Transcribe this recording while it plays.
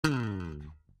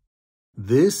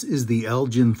This is the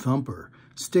Elgin Thumper.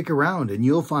 Stick around and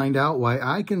you'll find out why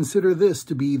I consider this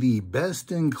to be the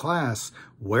best-in-class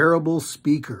wearable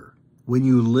speaker. When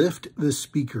you lift the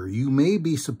speaker, you may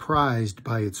be surprised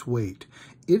by its weight.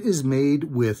 It is made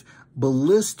with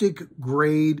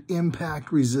ballistic-grade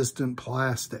impact-resistant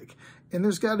plastic, and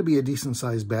there's got to be a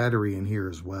decent-sized battery in here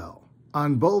as well.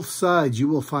 On both sides, you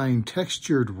will find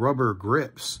textured rubber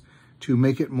grips to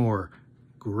make it more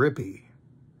grippy.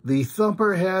 The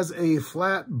Thumper has a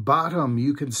flat bottom.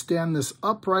 You can stand this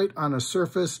upright on a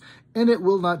surface and it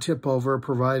will not tip over,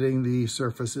 providing the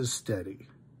surface is steady.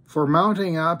 For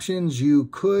mounting options, you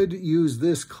could use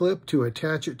this clip to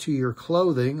attach it to your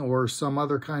clothing or some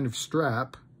other kind of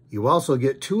strap. You also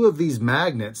get two of these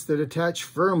magnets that attach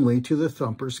firmly to the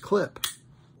Thumper's clip.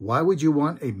 Why would you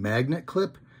want a magnet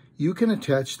clip? You can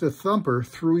attach the Thumper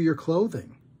through your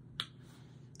clothing.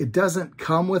 It doesn't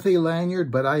come with a lanyard,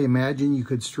 but I imagine you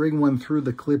could string one through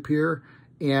the clip here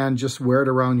and just wear it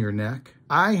around your neck.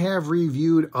 I have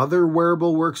reviewed other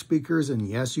wearable work speakers, and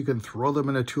yes, you can throw them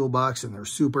in a toolbox and they're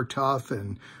super tough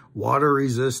and water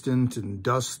resistant and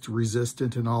dust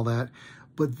resistant and all that.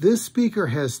 But this speaker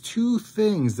has two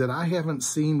things that I haven't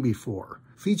seen before.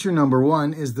 Feature number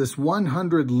one is this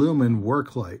 100 lumen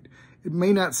work light. It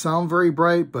may not sound very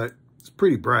bright, but it's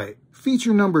pretty bright.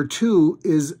 Feature number two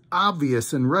is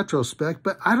obvious in retrospect,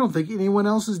 but I don't think anyone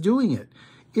else is doing it.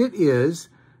 It is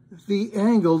the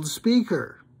angled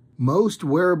speaker. Most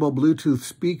wearable Bluetooth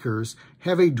speakers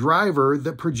have a driver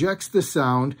that projects the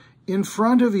sound in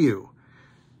front of you.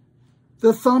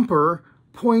 The Thumper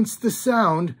points the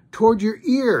sound toward your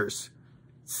ears.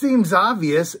 Seems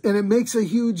obvious, and it makes a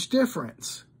huge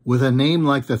difference. With a name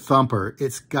like the Thumper,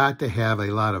 it's got to have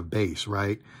a lot of bass,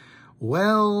 right?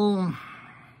 Well,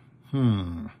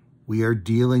 we are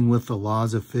dealing with the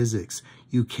laws of physics.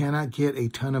 You cannot get a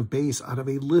ton of bass out of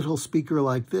a little speaker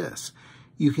like this.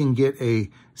 You can get a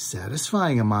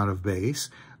satisfying amount of bass,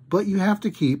 but you have to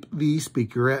keep the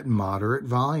speaker at moderate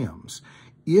volumes.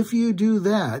 If you do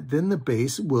that, then the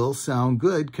bass will sound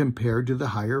good compared to the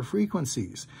higher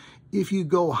frequencies. If you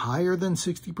go higher than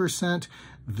 60%,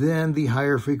 then the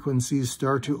higher frequencies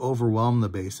start to overwhelm the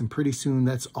bass, and pretty soon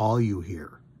that's all you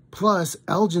hear. Plus,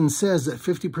 Elgin says at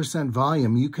 50%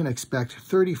 volume, you can expect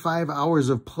 35 hours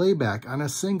of playback on a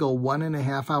single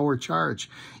 1.5 hour charge.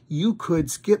 You could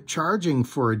skip charging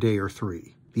for a day or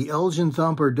three. The Elgin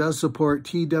Thumper does support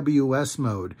TWS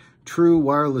mode, true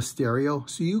wireless stereo,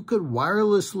 so you could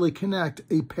wirelessly connect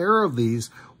a pair of these,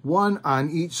 one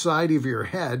on each side of your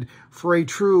head, for a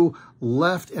true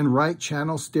left and right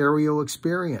channel stereo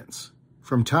experience.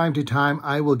 From time to time,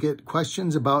 I will get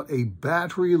questions about a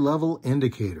battery level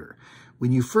indicator.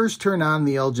 When you first turn on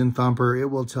the Elgin Thumper, it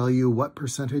will tell you what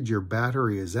percentage your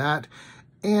battery is at,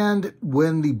 and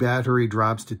when the battery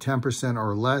drops to 10%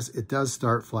 or less, it does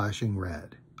start flashing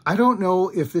red. I don't know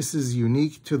if this is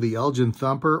unique to the Elgin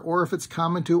Thumper or if it's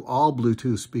common to all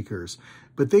Bluetooth speakers,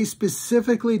 but they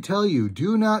specifically tell you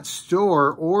do not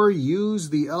store or use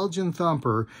the Elgin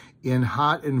Thumper in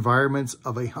hot environments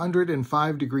of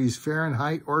 105 degrees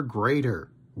Fahrenheit or greater.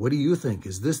 What do you think?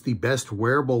 Is this the best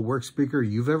wearable work speaker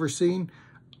you've ever seen?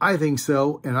 I think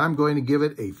so, and I'm going to give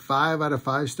it a 5 out of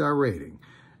 5 star rating.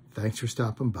 Thanks for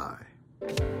stopping by.